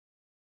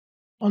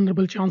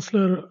Honorable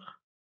Chancellor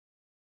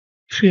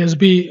Shri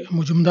S.B.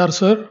 Mujumdar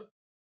Sir,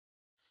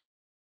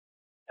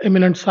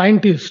 eminent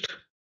scientist,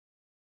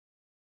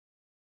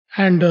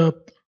 and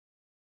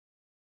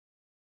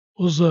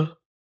whose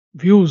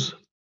views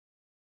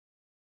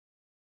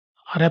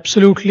are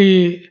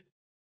absolutely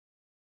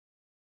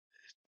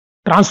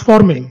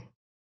transforming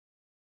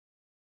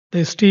the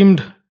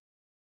esteemed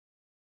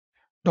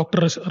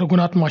Dr.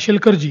 Raghunath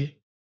Mashelkarji,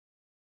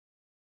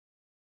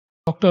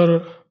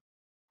 Dr.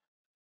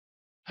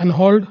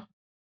 Anhold,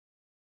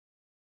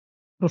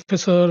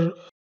 Professor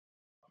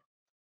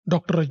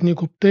Dr. Rajni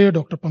Gupte,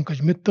 Dr.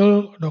 Pankaj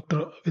Mittal,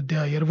 Dr.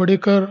 Vidya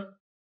Yervadekar,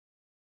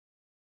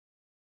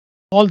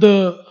 all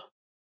the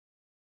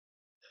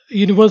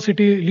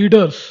university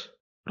leaders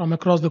from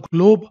across the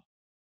globe,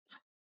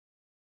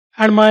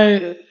 and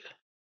my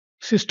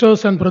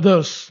sisters and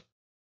brothers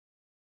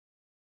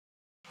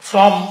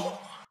from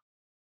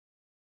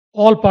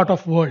all part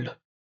of world.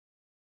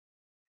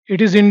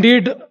 It is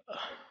indeed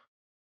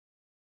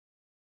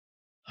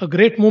a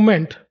great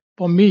moment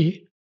for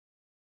me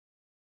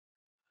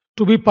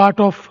to be part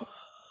of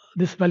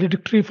this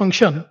valedictory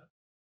function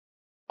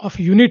of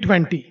Uni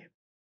 20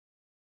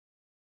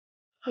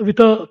 with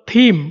a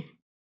theme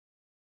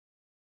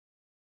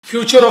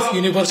Future of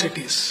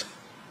Universities.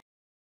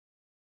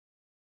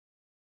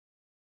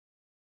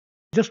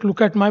 Just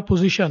look at my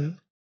position.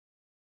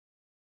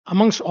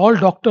 Amongst all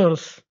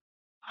doctors,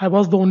 I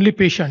was the only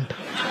patient.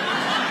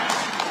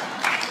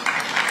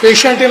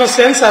 Patient in a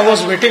sense, I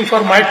was waiting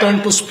for my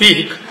turn to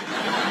speak.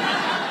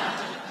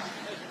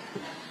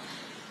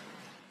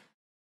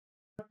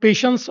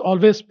 Patience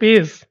always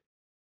pays,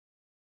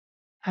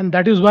 and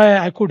that is why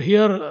I could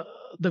hear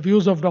the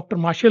views of Dr.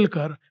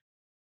 Mashelkar,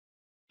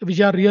 which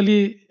are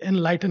really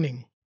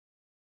enlightening.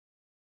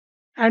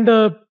 And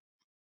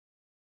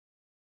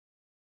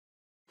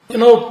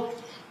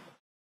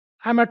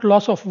I'm at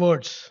loss of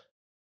words.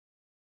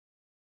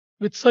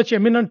 With such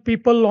eminent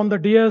people on the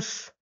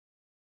dais,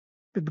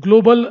 with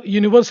global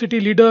university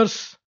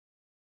leaders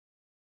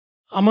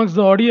amongst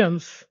the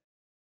audience,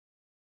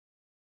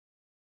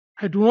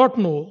 I do not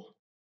know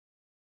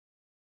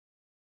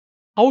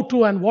how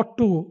to and what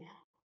to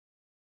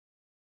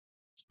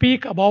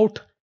speak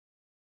about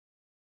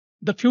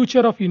the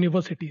future of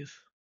universities.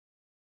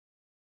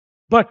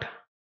 But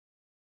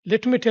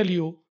let me tell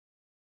you,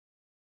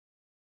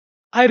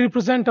 I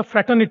represent a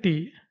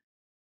fraternity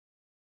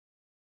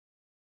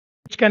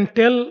which can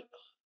tell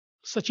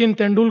Sachin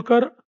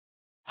Tendulkar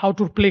how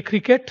to play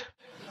cricket,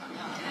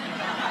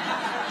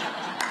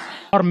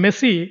 or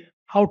Messi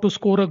how to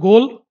score a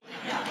goal,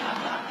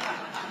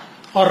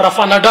 or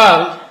Rafa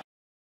Nadal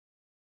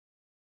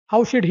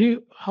how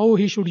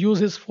he should use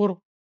his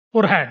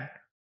forehand.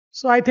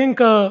 So I think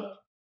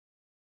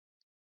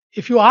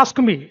if you ask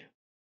me,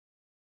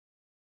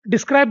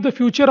 describe the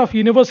future of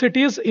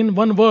universities in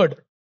one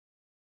word,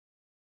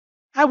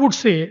 I would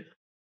say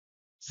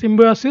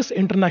Symbiosis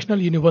International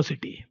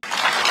University.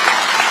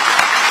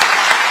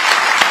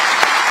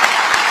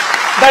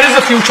 That is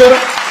the future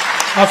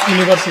of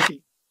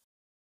university.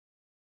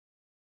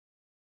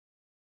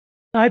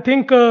 I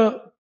think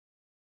when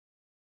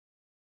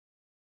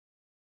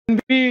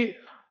we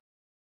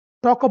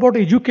talk about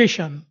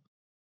education,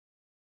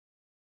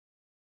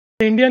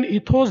 the Indian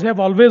ethos have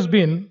always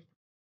been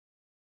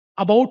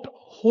about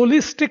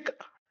holistic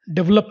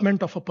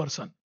development of a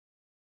person.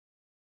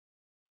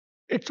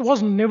 It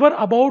was never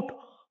about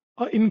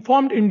an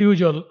informed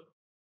individual.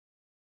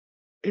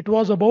 It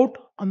was about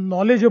a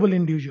knowledgeable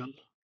individual,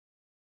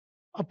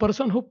 a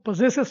person who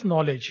possesses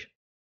knowledge.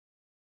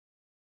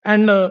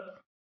 And I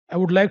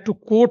would like to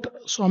quote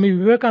Swami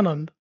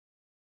Vivekananda,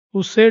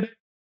 who said,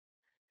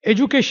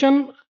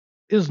 education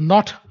is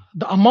not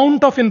the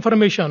amount of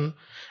information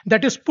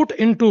that is put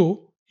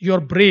into your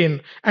brain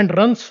and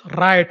runs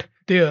right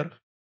there,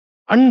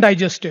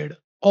 undigested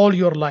all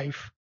your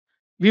life.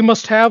 We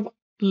must have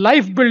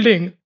life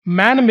building,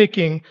 man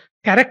making,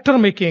 character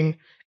making,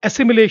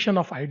 assimilation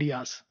of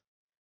ideas.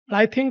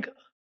 I think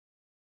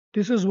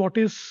this is what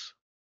is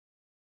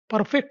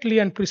perfectly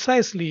and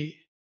precisely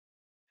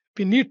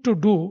we need to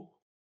do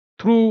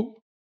through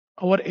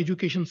our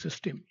education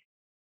system.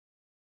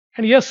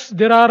 And yes,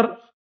 there are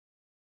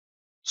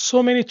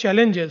so many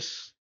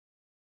challenges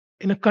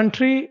in a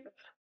country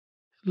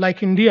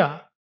like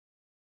India,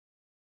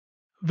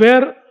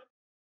 where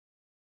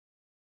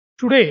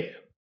today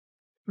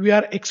we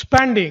are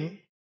expanding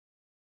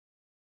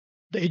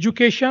the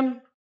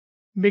education,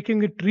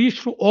 making it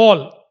reach to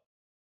all.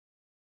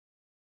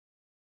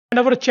 And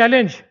our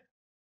challenge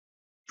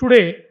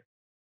today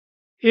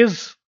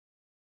is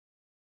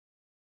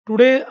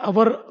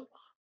our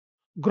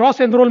gross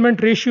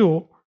enrollment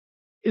ratio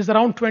is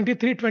around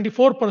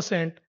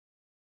 23-24%,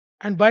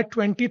 and by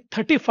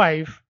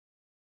 2035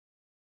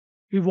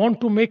 we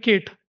want to make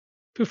it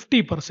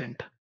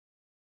 50%.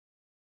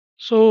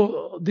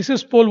 So this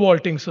is pole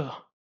vaulting, sir,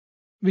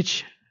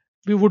 which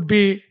we would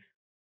be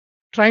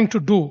trying to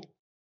do.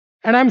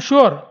 And I'm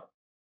sure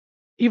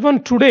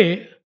even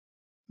today,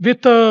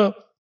 with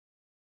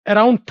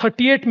around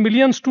 38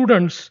 million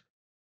students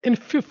in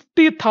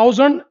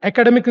 50,000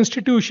 academic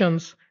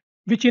institutions,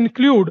 which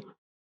include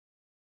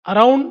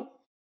around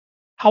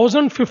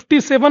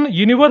 1,057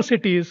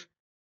 universities.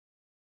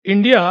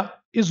 India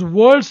is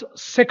world's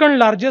second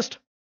largest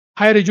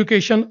higher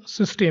education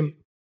system.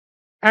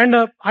 And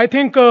I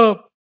think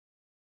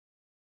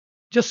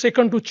just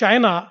second to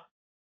China,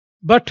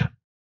 but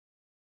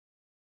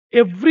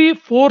every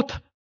fourth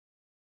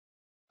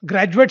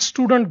graduate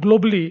student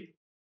globally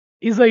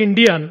is an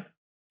Indian.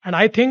 And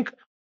I think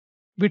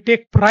we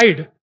take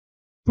pride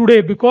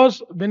today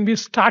because when we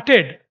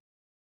started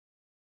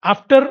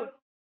after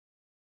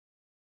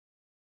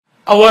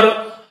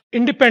our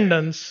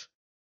independence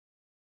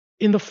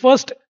in the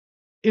first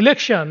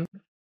election,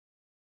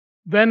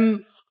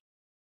 when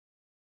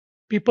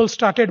people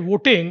started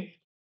voting,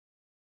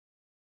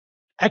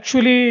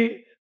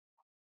 actually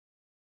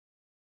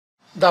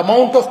the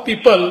amount of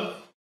people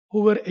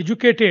who were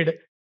educated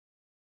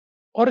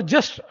or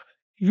just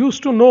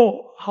used to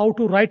know how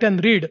to write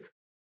and read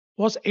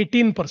was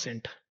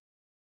 18%.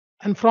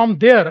 And from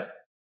there,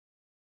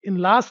 in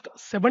last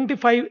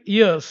 75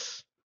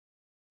 years,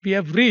 we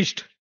have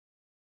reached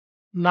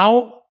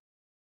now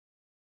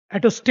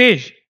at a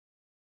stage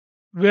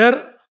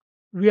where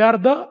we are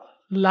the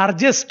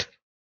largest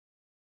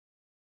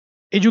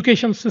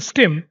education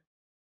system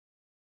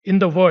in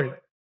the world.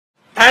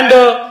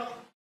 And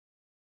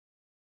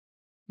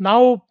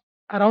now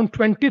around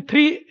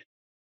 23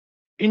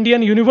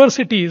 Indian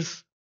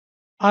universities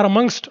are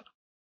amongst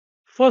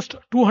first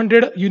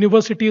 200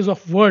 universities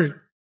of world.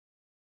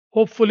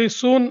 Hopefully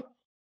soon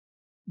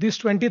these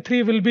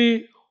 23 will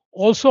be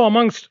also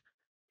amongst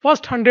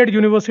first 100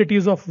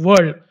 universities of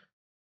world.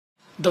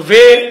 The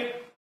way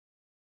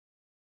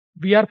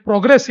we are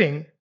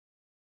progressing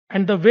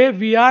and the way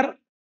we are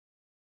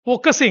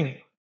focusing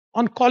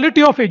on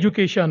quality of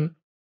education,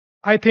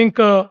 I think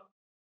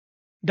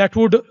that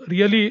would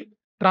really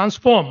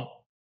transform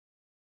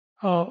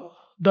uh,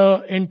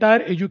 the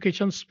entire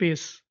education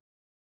space.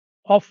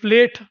 Of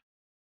late,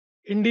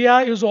 India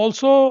is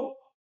also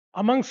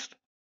amongst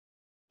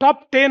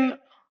top 10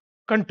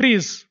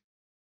 countries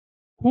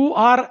who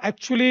are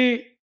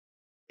actually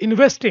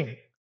investing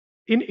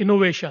in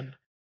innovation.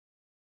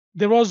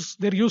 There was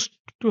there used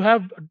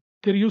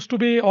to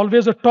be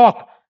always a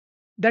talk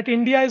that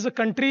India is a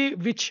country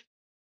which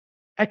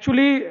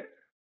actually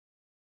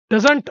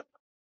doesn't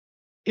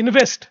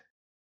invest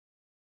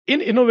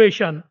in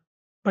innovation,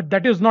 but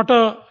that is not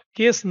a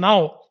case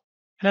now.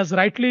 And as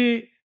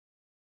rightly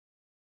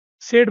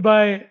said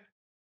by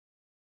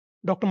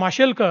Dr.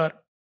 Mashelkar,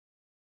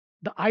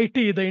 the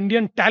IT, the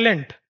Indian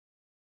talent,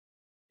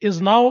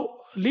 is now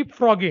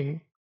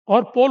leapfrogging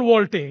or pole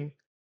vaulting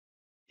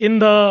in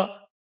the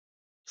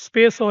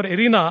space or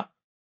arena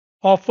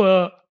of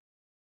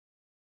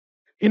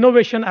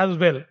innovation as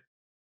well.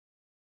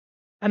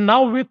 And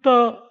now with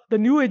the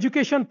new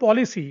education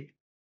policy,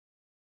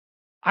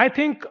 I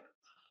think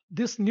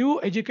this new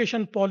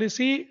education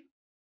policy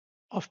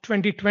of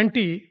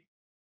 2020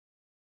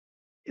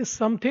 is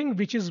something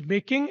which is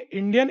making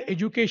Indian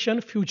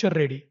education future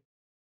ready.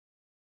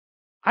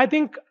 I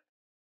think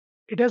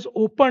it has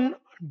opened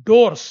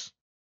doors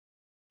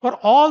for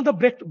all the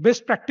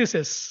best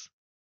practices.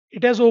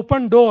 It has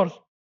opened doors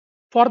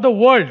for the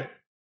world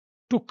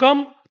to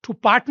come to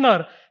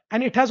partner,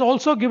 and it has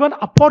also given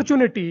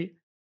opportunity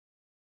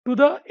to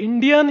the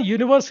Indian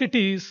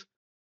universities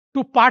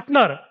to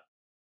partner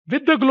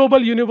with the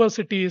global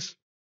universities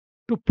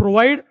to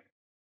provide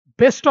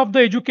best of the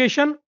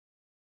education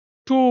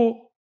to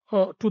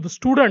to the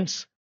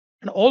students,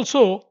 and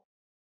also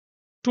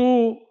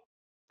to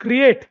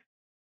create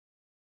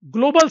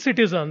global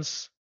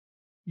citizens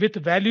with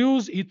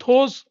values,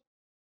 ethos.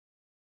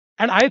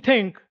 And I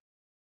think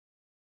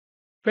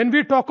when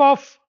we talk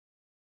of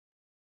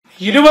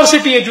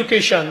university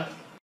education,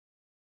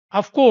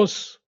 of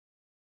course,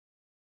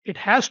 it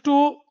has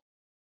to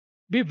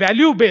be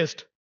value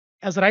based.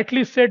 As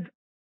rightly said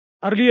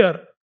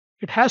earlier,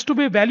 it has to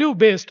be value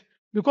based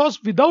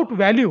because without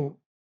value,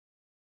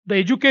 the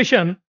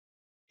education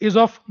is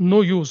of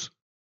no use.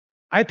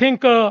 I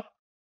think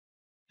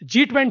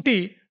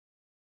G20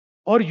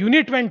 or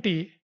Uni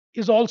 20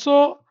 is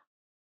also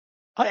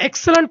an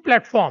excellent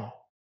platform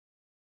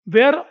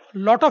where a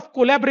lot of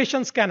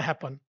collaborations can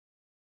happen.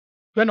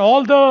 When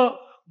all the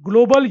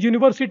global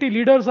university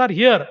leaders are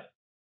here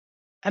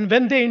and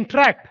when they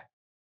interact,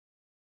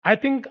 I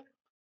think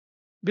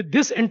with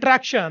this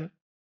interaction,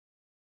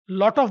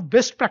 lot of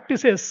best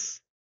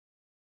practices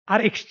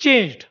are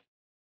exchanged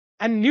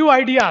and new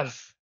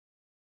ideas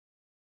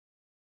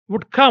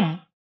would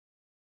come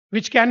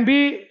which can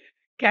be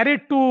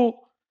carried to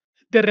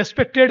their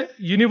respected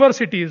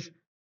universities.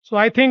 So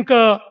I think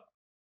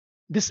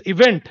this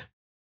event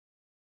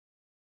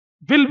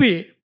will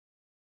be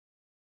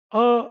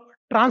a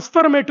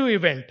transformative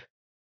event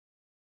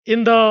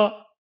in the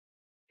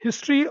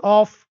history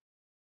of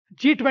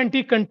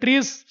G20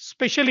 countries,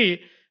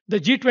 especially the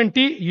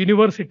G20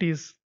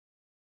 universities.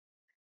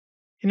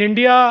 In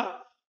India,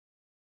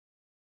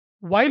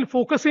 while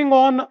focusing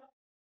on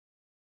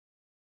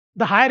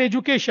the higher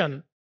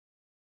education,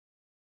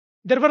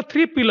 there were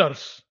three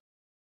pillars: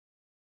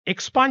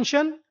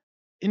 expansion,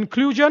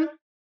 inclusion,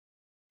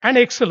 and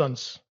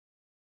excellence.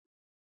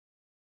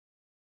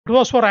 It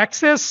was for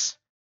access,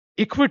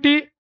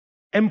 equity,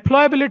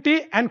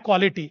 employability, and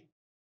quality.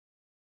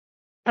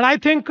 And I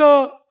think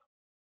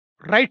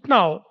right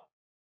now,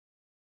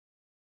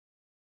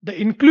 the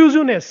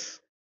inclusiveness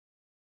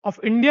of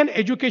Indian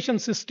education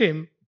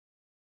system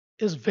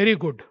is very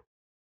good.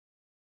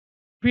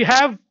 We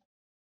have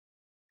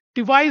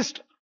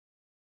devised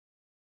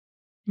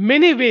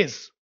many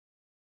ways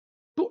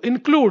to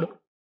include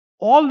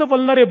all the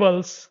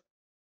vulnerables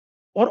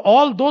or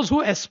all those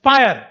who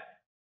aspire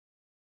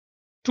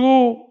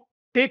to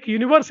take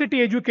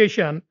university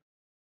education.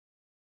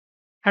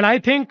 And I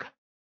think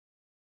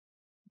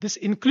this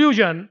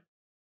inclusion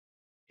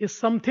is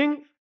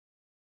something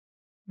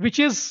which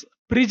is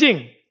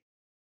bridging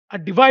a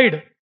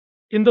divide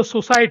in the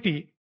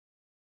society.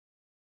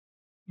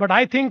 But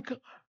I think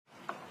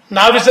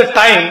now is the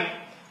time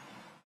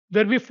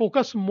where we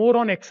focus more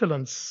on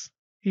excellence.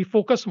 We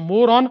focus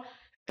more on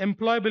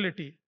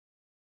employability,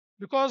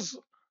 because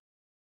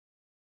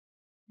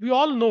we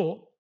all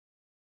know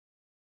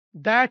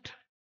that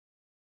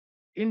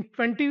in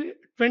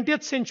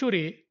 20th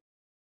century,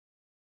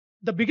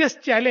 the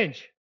biggest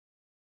challenge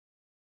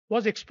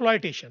was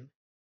exploitation.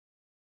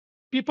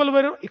 People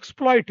were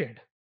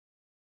exploited.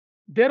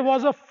 There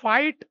was a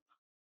fight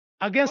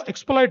against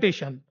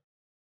exploitation.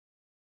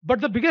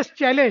 But the biggest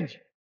challenge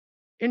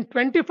in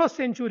 21st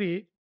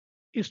century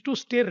is to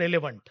stay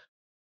relevant.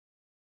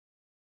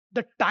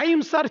 The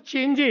times are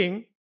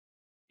changing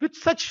with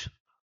such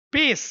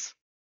pace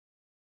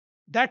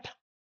that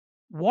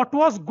what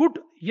was good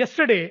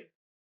yesterday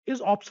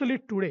is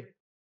obsolete today.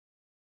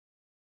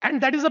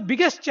 And that is the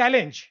biggest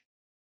challenge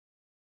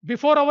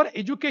before our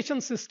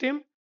education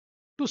system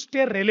to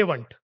stay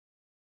relevant.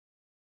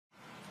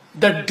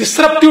 The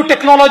disruptive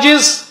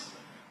technologies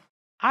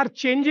are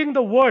changing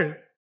the world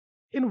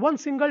in one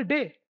single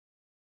day.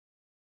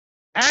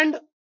 And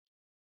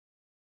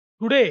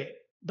today,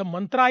 the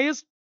mantra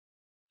is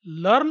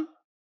learn,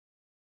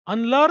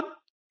 unlearn,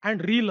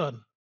 and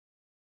relearn.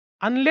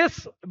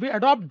 Unless we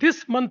adopt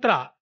this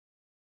mantra,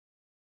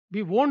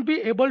 we won't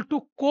be able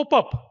to cope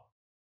up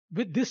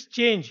with this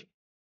change.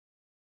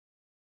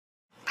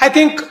 I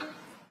think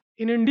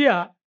in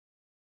India,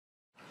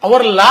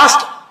 our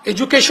last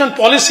education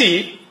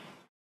policy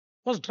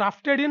was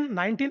drafted in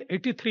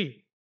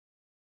 1983,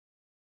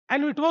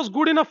 and it was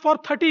good enough for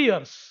 30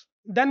 years.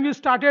 Then we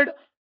started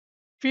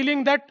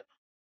feeling that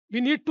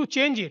we need to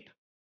change it.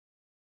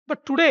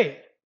 But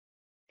today,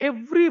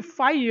 every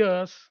 5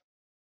 years,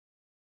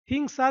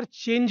 things are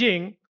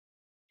changing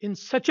in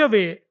such a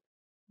way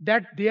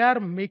that they are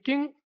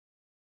making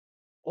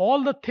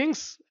all the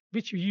things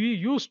which we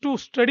used to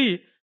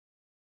study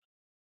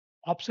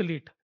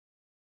obsolete.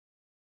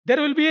 There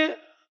will be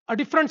a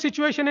different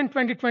situation in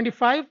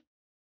 2025,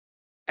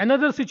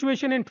 another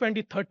situation in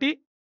 2030,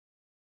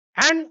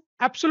 and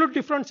absolute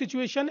different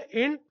situation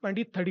in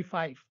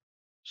 2035.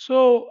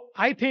 So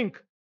I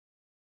think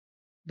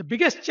the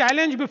biggest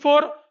challenge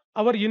before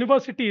our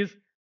universities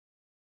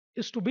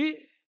is to be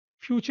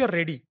future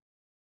ready.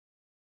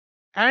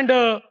 And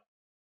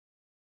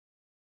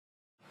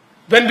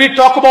when we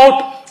talk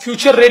about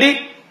future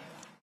ready,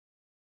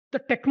 the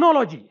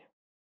technology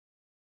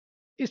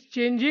is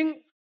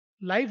changing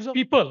lives of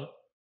people.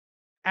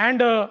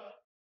 And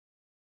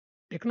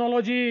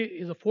technology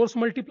is a force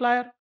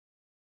multiplier.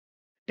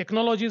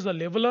 Technology is a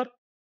leveler.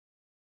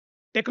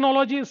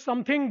 Technology is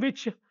something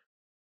which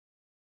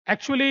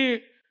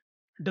actually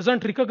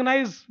doesn't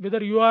recognize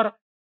whether you are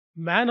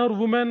man or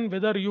woman,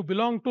 whether you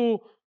belong to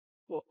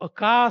a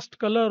caste,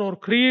 color, or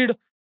creed,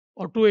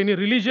 or to any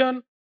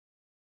religion.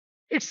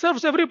 It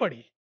serves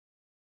everybody.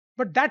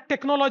 But that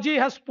technology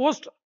has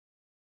posed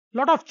a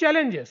lot of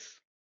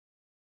challenges.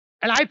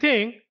 And I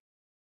think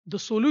the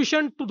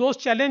solution to those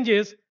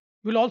challenges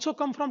will also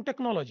come from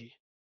technology.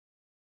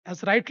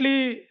 As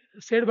rightly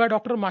said by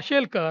Dr.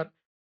 Mashelkar,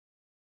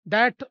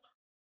 that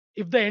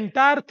if the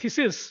entire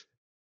thesis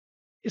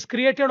is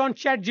created on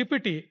chat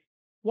GPT,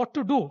 what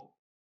to do?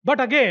 But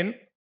again,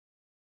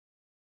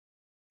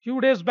 few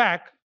days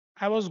back,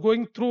 I was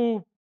going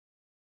through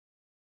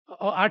an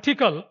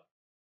article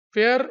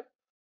where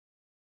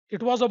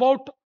it was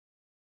about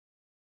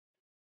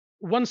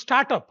one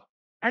startup,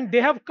 and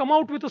they have come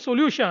out with a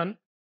solution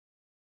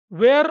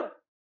where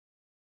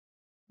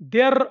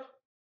their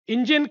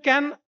engine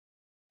can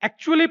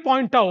actually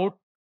point out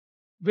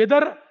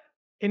whether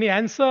any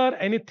answer,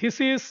 any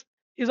thesis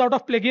is out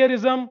of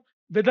plagiarism,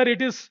 whether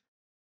it is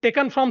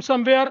taken from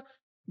somewhere,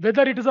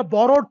 whether it is a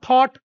borrowed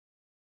thought.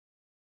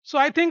 So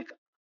I think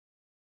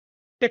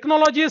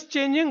technology is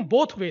changing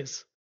both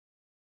ways.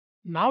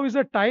 Now is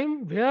a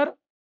time where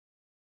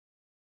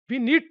we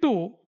need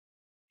to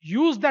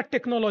use that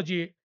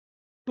technology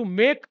to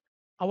make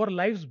our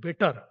lives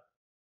better.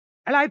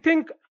 And I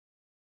think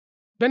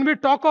when we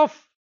talk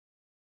of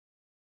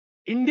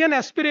Indian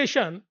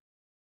aspiration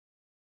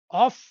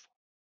of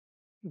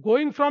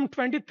going from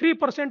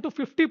 23% to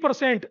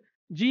 50%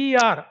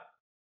 GER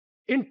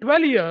in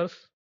 12 years,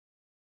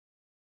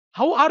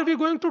 How are we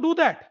going to do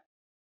that?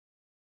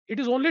 It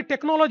is only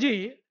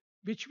technology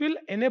which will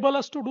enable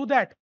us to do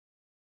that.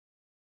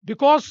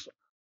 Because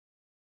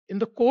in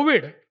the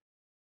COVID,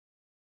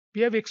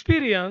 we have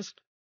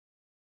experienced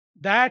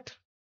that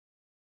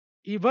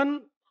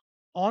even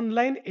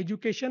online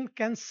education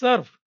can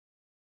serve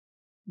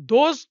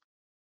those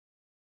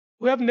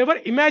who have never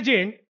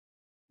imagined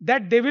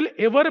that they will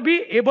ever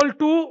be able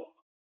to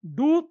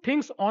do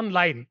things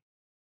online.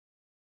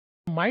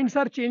 Minds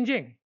are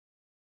changing.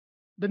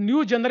 The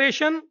new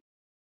generation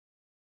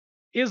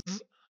is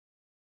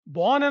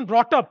born and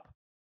brought up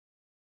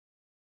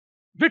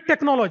with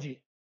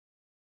technology.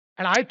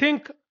 And I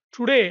think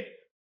today,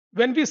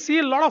 when we see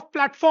a lot of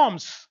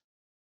platforms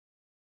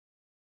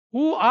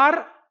who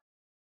are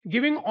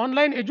giving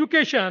online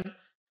education,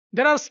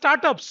 there are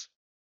startups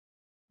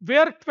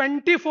where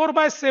 24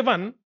 by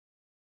 7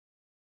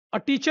 a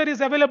teacher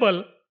is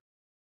available,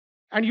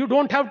 and you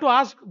don't have to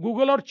ask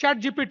Google or Chat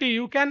GPT.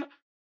 You can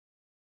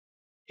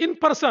in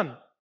person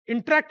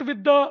interact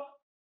with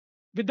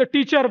the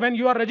teacher when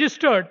you are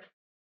registered,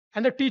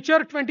 and the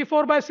teacher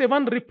 24 by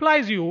 7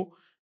 replies you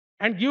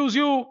and gives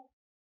you,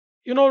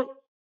 you know,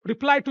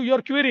 reply to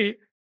your query.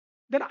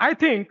 Then I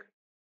think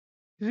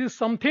this is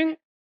something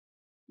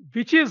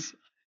which is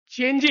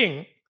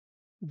changing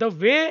the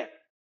way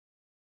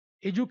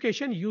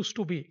education used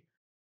to be.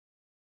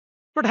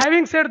 But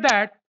having said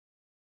that,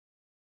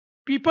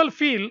 people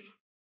feel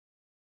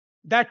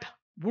that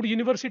would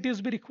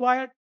universities be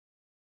required?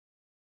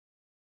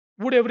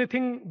 Would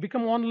everything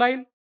become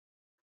online?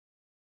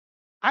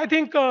 I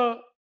think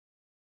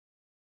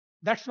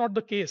that's not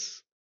the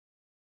case,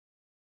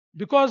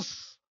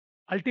 because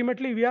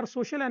ultimately we are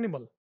social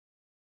animal.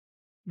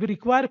 We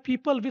require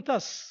people with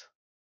us.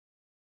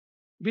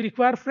 We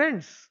require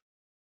friends.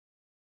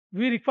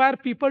 We require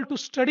people to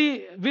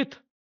study with.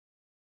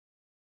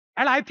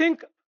 And I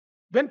think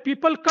when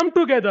people come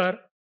together,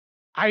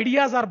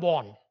 ideas are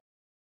born.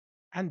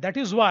 And that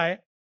is why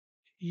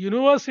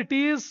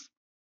universities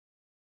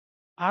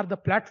are the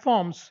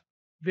platforms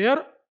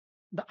where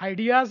the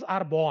ideas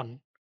are born,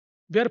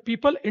 where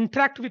people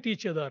interact with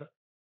each other,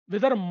 where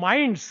their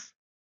minds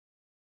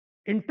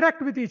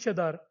interact with each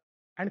other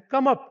and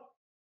come up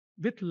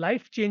with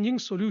life changing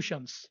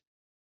solutions.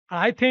 And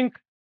I think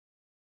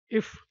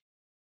if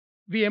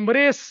we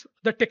embrace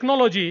the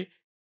technology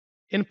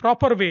in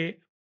proper way,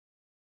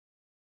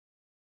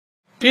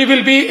 we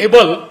will be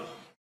able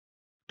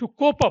to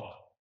cope up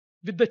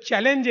with the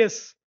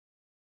challenges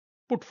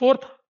put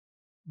forth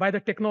by the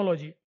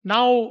technology.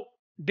 Now,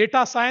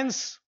 data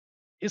science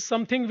is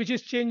something which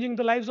is changing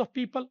the lives of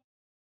people.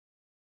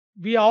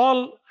 We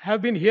all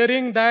have been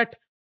hearing that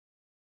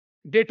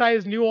data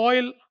is new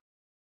oil,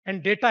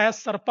 and data has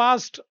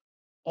surpassed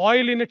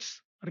oil in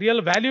its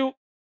real value.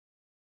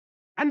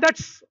 And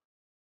that's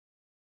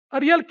a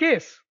real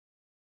case.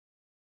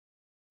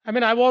 I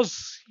mean, I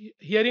was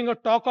hearing a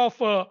talk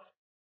of,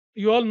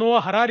 you all know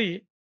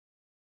Harari,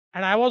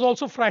 and I was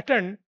also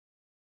frightened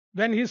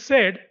when he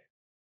said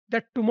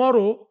that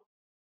tomorrow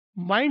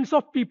minds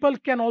of people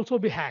can also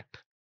be hacked.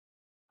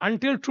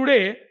 Until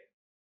today,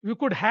 we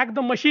could hack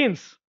the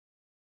machines.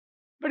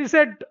 But he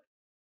said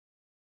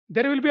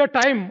there will be a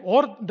time,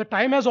 or the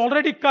time has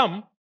already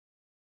come,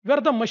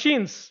 where the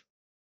machines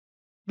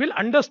will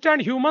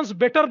understand humans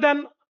better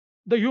than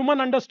the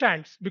human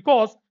understands,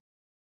 because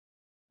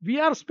we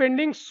are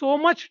spending so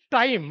much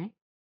time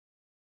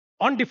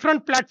on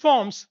different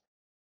platforms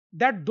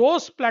that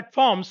those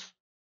platforms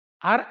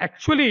are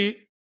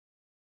actually,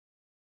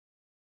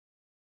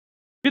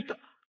 with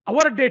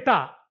our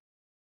data,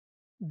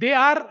 they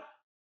are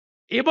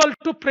able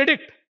to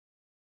predict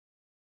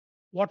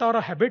what are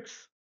our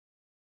habits,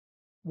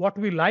 what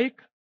we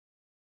like,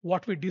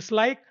 what we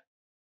dislike,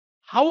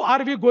 how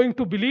are we going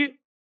to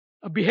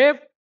behave.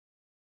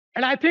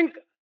 And I think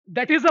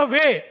that is a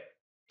way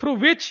through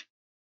which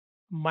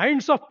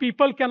minds of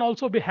people can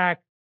also be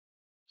hacked.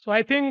 So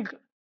I think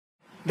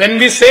when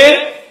we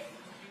say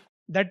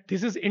that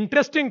this is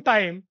interesting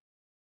time,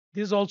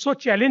 this is also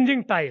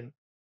challenging time.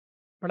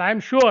 But I am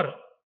sure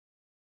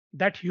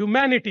that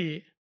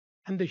humanity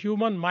and the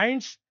human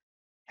minds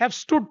have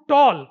stood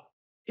tall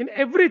in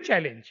every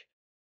challenge.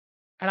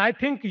 And I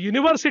think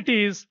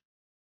universities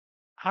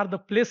are the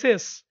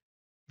places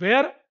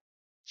where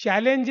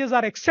challenges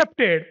are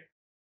accepted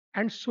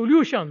and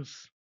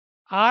solutions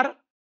are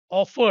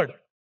offered.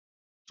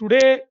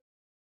 Today,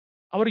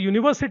 our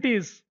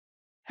universities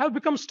have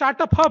become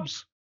startup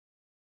hubs.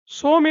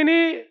 So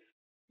many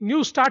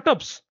new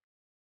startups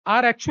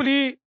are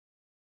actually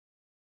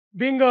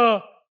being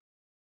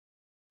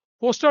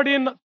hosted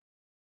in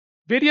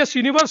various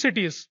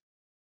universities.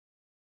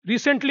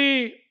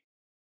 Recently,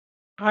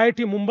 IIT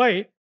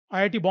Mumbai,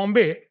 IIT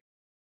Bombay,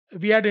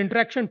 we had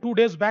interaction 2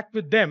 days back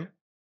with them,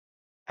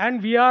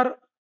 and we are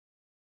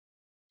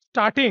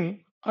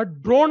starting a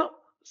drone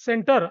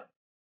center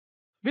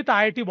with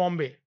IIT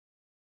Bombay.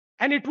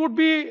 And it would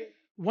be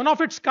one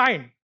of its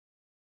kind,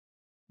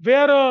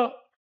 where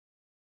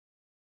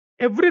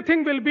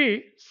everything will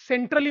be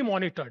centrally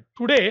monitored.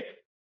 Today,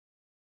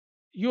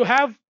 you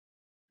have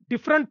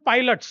different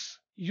pilots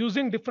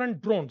using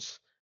different drones.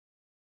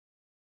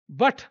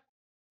 But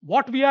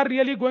what we are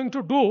really going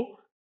to do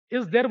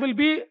is there will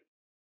be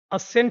a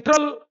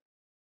central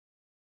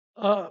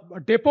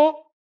depot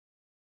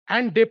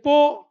and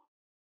depot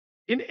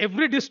in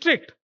every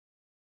district,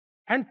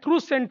 and through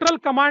central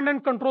command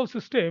and control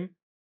system,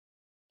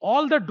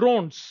 all the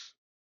drones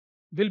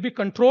will be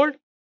controlled.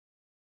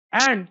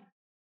 And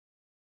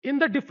in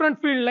the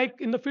different field, like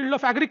in the field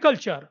of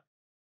agriculture,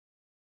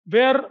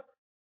 where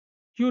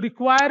you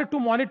require to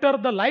monitor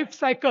the life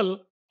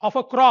cycle of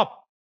a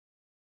crop,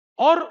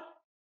 or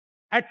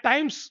at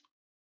times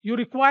you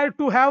require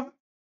to have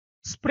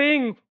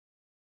spraying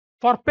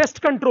for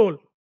pest control,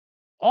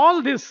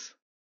 all this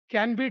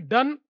can be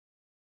done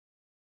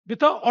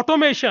with a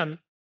automation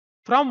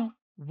from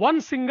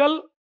one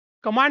single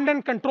command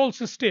and control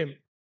system.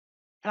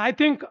 And I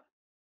think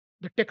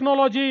the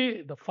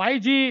technology, the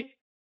 5G,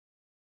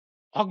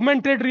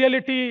 augmented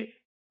reality,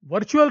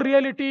 virtual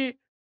reality,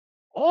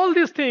 all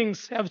these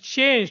things have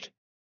changed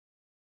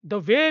the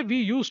way we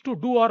used to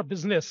do our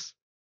business.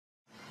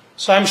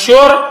 So I'm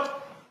sure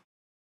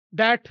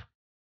that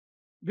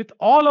with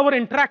all our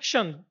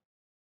interaction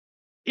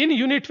in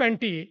Unit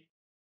 20,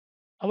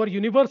 our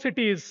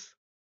universities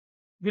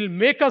will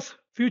make us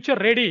future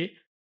ready.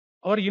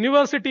 Our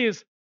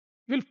universities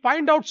will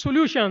find out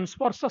solutions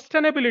for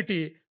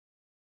sustainability,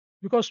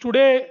 because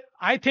today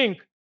I think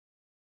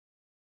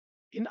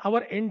in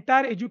our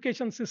entire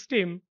education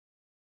system,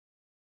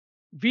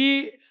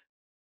 we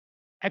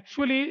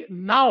actually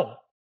now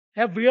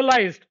have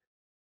realized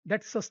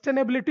that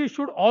sustainability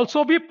should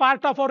also be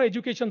part of our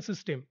education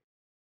system.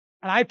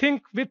 And I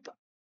think with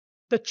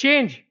the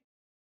change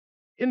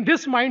in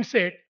this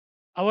mindset,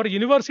 our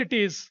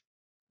universities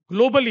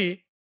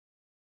globally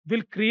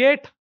will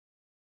create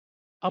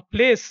a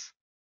place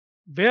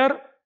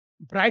where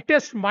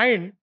brightest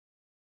mind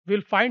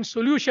will find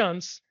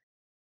solutions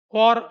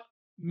for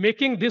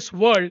making this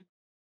world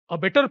a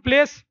better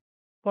place,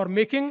 for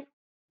making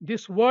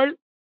this world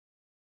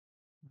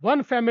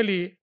one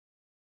family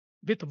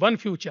with one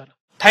future.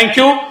 Thank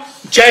you.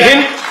 Jai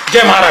Hind,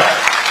 Jai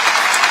Maharashtra.